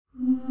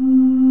Hallöchen,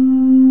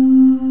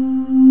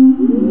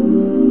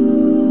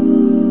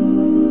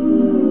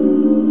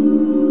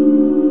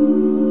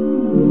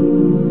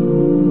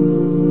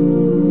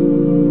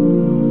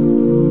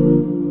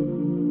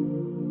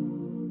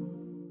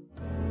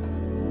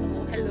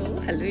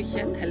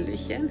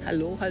 Hallöchen,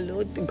 hallo,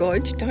 hallo,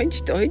 Deutsch,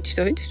 Deutsch, Deutsch,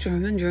 Deutsch,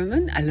 German,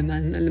 German,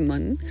 Allemand,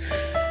 Allemand.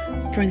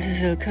 Princess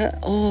Silke,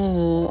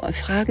 oh,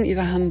 Fragen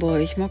über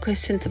Hamburg, more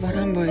questions about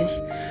Hamburg.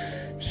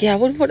 Yeah,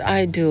 what would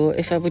I do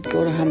if I would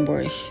go to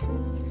Hamburg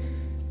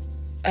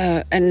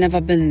and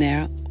never been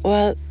there?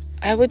 Well,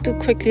 I would do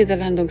quickly the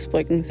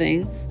Landungsbrücken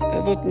thing.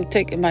 It would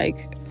take like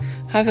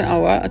half an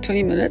hour or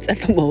 20 minutes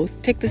at the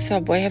most. Take the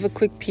subway, have a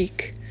quick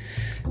peek,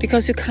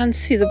 because you can't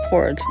see the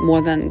port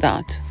more than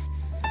that.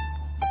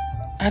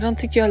 I don't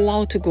think you're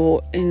allowed to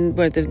go in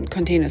where the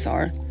containers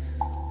are.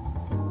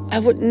 I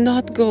would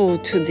not go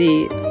to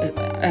the,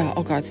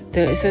 oh God,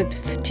 there is a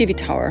TV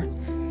tower.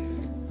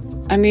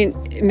 I mean,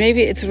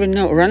 maybe it's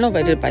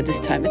renovated by this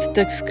time.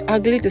 It's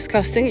ugly,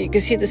 disgusting. You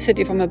can see the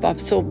city from above,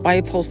 so buy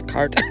a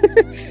postcard.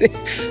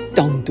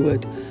 Don't do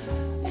it.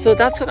 So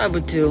that's what I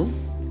would do.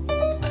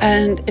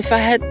 And if I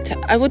had,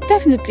 I would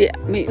definitely, I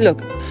mean,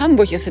 look,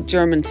 Hamburg is a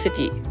German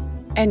city.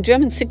 And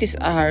German cities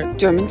are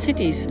German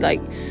cities,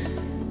 like,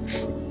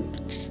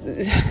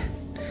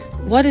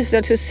 what is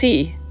there to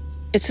see?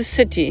 It's a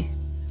city.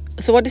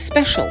 So what is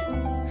special?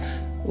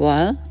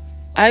 Well,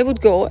 I would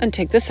go and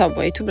take the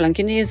subway to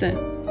Blankenese.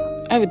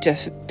 I would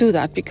just do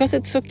that because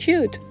it's so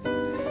cute.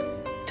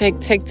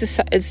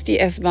 It's the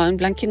S-Bahn,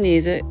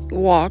 Blankenese,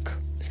 walk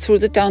through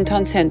the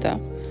downtown center,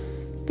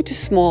 which is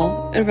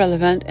small,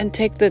 irrelevant, and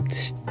take the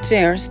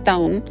stairs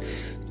down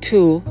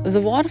to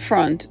the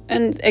waterfront.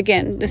 And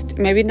again,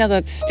 maybe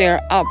another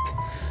stair up.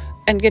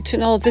 And get to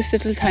know this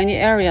little tiny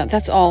area.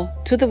 That's all.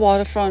 To the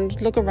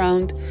waterfront, look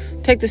around,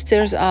 take the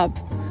stairs up.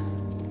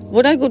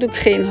 Would I go to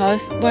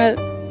Krähenhaus? Well,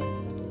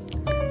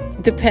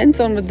 depends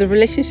on the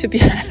relationship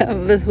you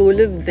have with who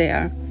live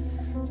there.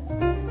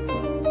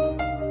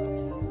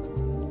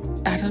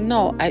 I don't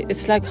know.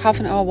 It's like half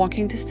an hour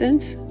walking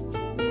distance.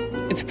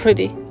 It's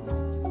pretty.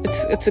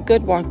 It's a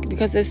good walk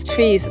because there's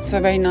trees. It's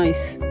very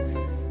nice.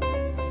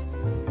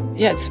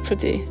 Yeah, it's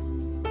pretty.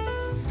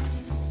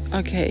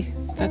 Okay.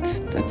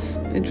 That's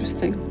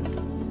interesting.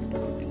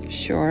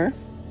 Sure.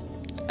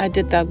 I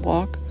did that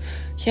walk.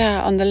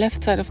 Yeah, on the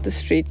left side of the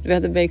street where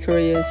the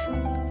bakery is.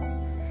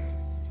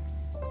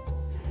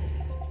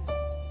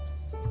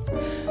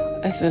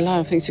 There's a lot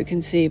of things you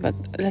can see, but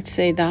let's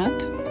say that.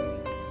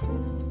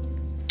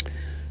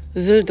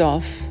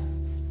 Süldorf.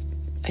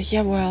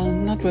 Yeah, well,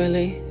 not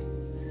really.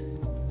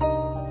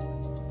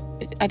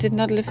 I did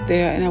not live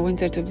there and I went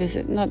there to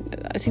visit.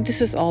 I think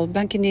this is all.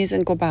 Blankenese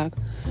and go back.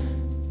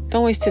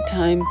 Don't waste your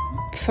time.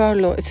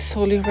 Furlough, it's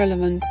totally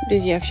relevant.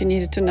 Yeah, if you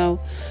needed to know.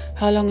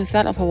 How long is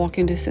that of a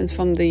walking distance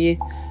from the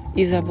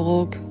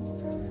Isarbrück?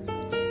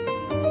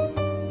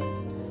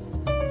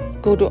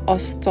 Go to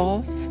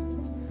Ostdorf.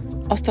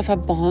 Ostdorfer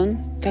Bahn.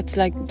 That's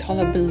like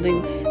taller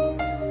buildings.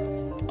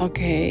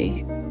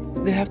 Okay.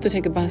 You have to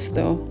take a bus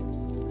though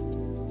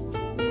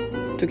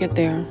to get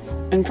there.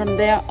 And from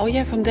there, oh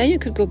yeah, from there you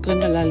could go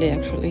Gründerallee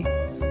actually.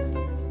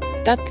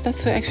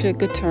 That's actually a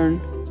good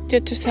turn. Yeah,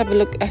 just have a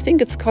look. I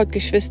think it's called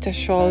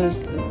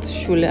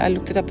Geschwister-Scholl-Schule. I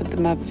looked it up at the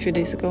map a few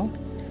days ago.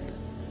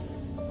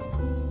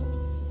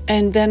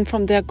 And then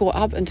from there go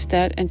up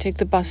instead and take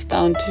the bus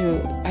down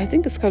to, I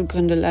think it's called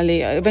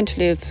Gründerallee.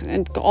 Eventually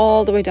and go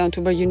all the way down to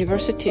where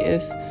university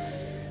is.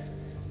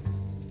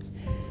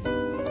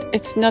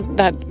 It's not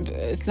that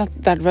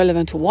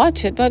relevant to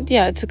watch it, but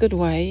yeah, it's a good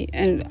way.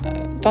 And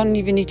don't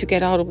even need to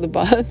get out of the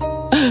bus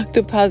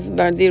to pass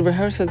where the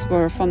rehearsals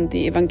were from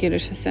the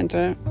Evangelische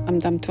Center am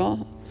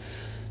Dammtor.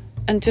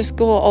 And just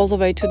go all the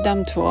way to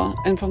Dammtor.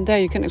 And from there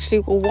you can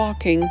actually go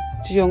walking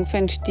to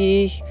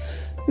Jungfernstieg,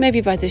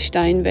 maybe by the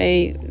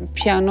Steinway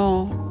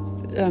piano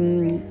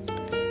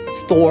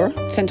store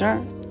center.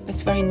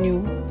 It's very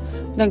new.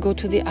 Then go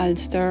to the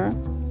Alster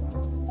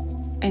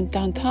and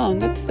downtown.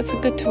 That's a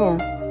good tour.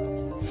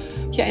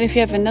 Yeah, and if you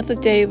have another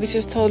day which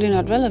is totally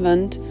not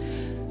relevant,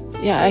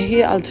 yeah, I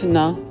hear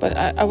Altona, but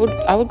I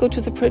would go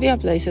to the prettier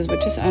places,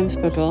 which is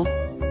Eimsbüttel.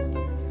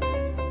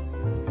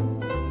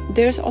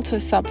 There's also a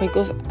subway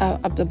goes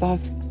up above,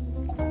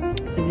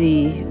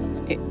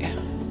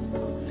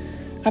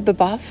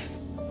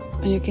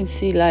 and you can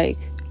see like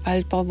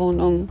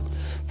Altbauwohnung.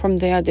 From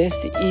there, there's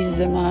the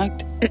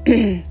Isemarkt.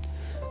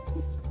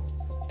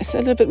 It's a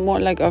little bit more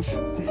like of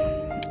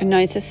a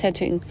nicer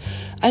setting.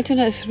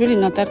 Altona is really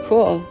not that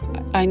cool.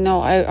 I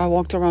know. I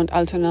walked around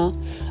Altona.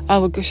 I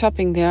would go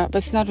shopping there,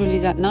 but it's not really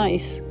that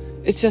nice.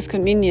 It's just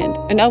convenient,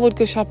 and I would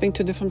go shopping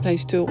to different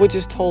places too, which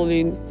is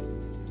totally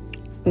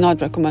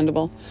not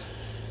recommendable.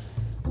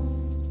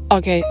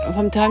 Okay,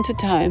 from time to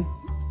time,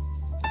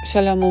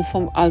 shall I move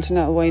from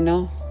Altona away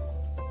now?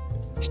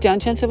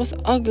 Sternschanze was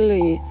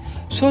ugly.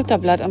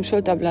 Schulterblatt am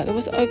Schulterblatt, it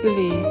was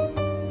ugly.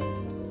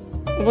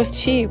 It was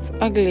cheap,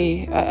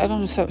 ugly. I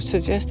don't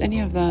suggest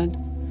any of that.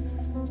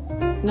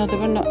 No, there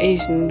were no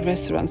Asian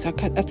restaurants. I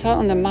saw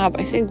on the map.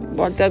 I think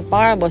what that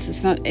bar was,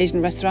 it's not an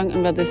Asian restaurant,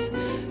 and where this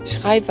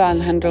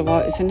Schreibwarenhandel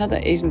was, it's another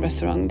Asian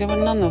restaurant. There were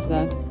none of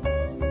that.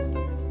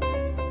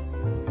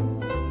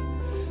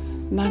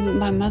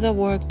 My mother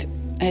worked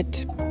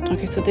at,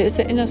 okay, so there is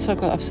the inner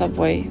circle of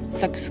Subway,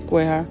 it's like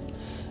square,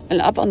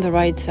 and up on the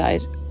right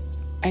side,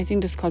 I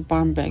think it's called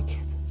Barmbek.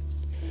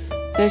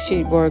 There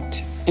she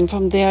worked, and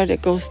from there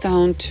it goes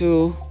down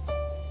to,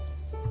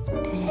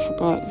 I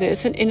forgot. There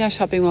is an inner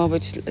shopping mall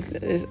which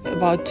is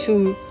about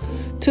two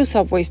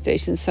subway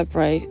stations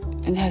separate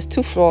and has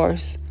 2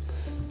 floors.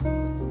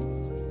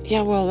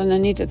 Yeah, well, and I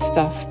needed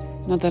stuff.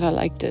 Not that I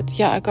liked it.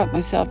 Yeah, I got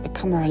myself a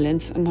camera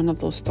lens in one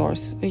of those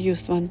stores, a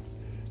used one,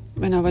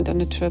 when I went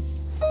on a trip.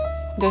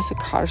 There's a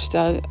car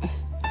style.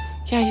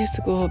 Yeah, I used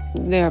to go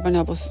there when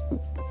I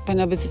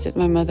visited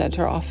my mother at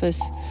her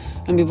office,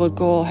 and we would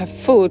go have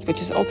food,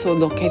 which is also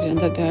located in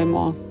that very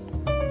mall.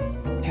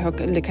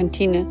 The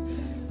Kantine,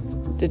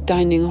 the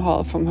dining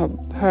hall from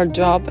her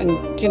job,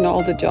 and you know,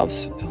 all the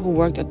jobs who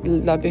worked at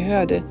La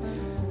Behörde,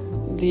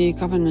 the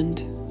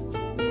government.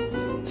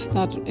 It's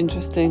not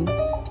interesting.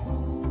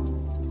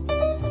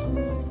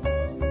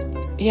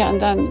 Yeah,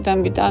 and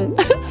then we're done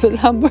with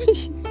Hamburg.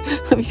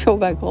 We go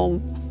back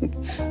home,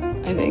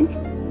 I think.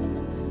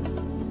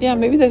 Yeah,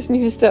 maybe there's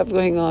new stuff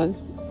going on.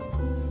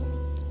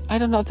 I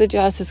don't know if the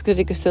jazz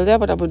critic is still there,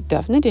 but I would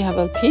definitely have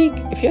a peek.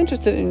 If you're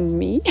interested in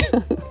me,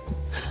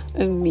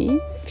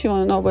 if you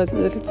want to know where the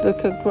little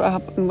kid grew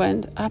up and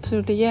went,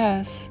 absolutely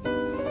yes.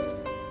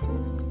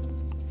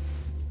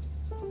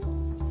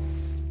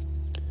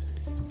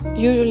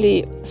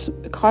 Usually,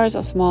 cars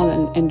are small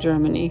in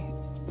Germany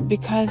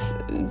because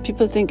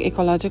people think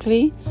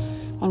ecologically,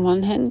 on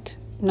one hand,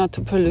 not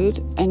to pollute,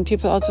 and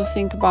people also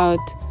think about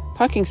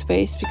parking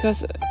space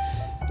because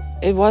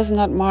it was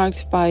not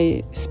marked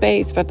by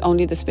space, but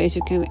only the space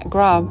you can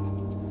grab.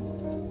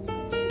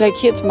 Like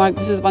here it's marked,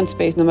 this is one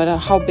space, no matter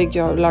how big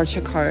or large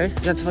your car is,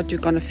 that's what you're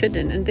gonna fit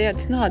in. And there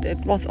it's not. It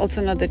was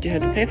also not that you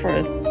had to pay for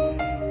it.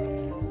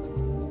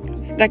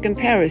 It's like in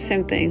Paris,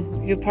 same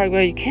thing. You park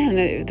where you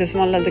can. The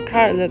smaller the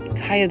car, the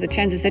higher the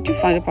chances that you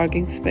find a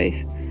parking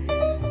space.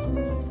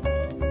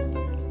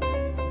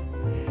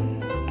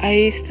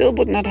 I still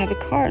would not have a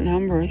car in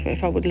Hamburg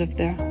if I would live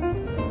there.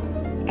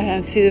 I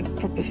don't see the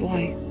purpose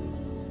why.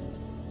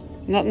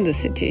 Not in the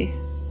city.